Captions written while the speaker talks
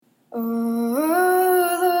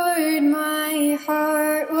Oh Lord, my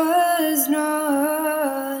heart was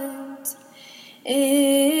not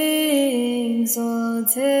exalted,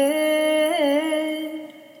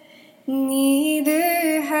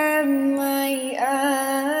 neither have my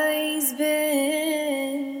eyes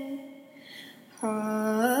been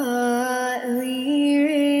hotly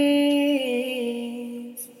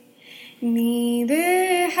raised,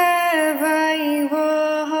 neither have I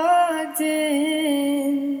walked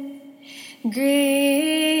in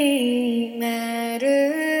great matters,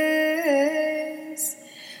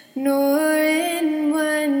 nor in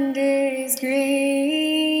wonders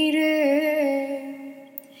greater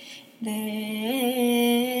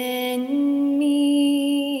than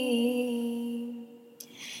me.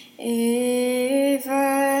 If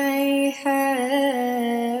I have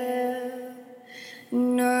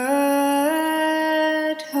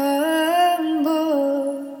not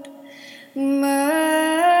humbled myself,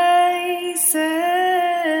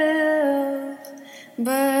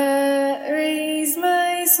 but raise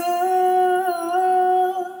my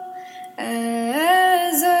soul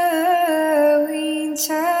as a weaned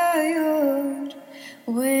child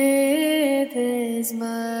with his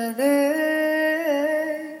mother,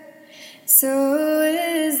 so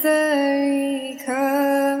is the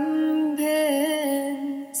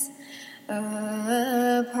recompense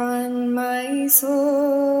upon my soul.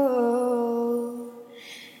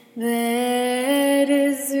 That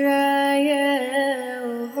Israel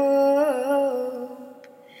hope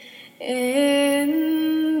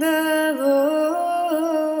in the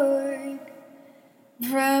Lord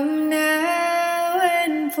from now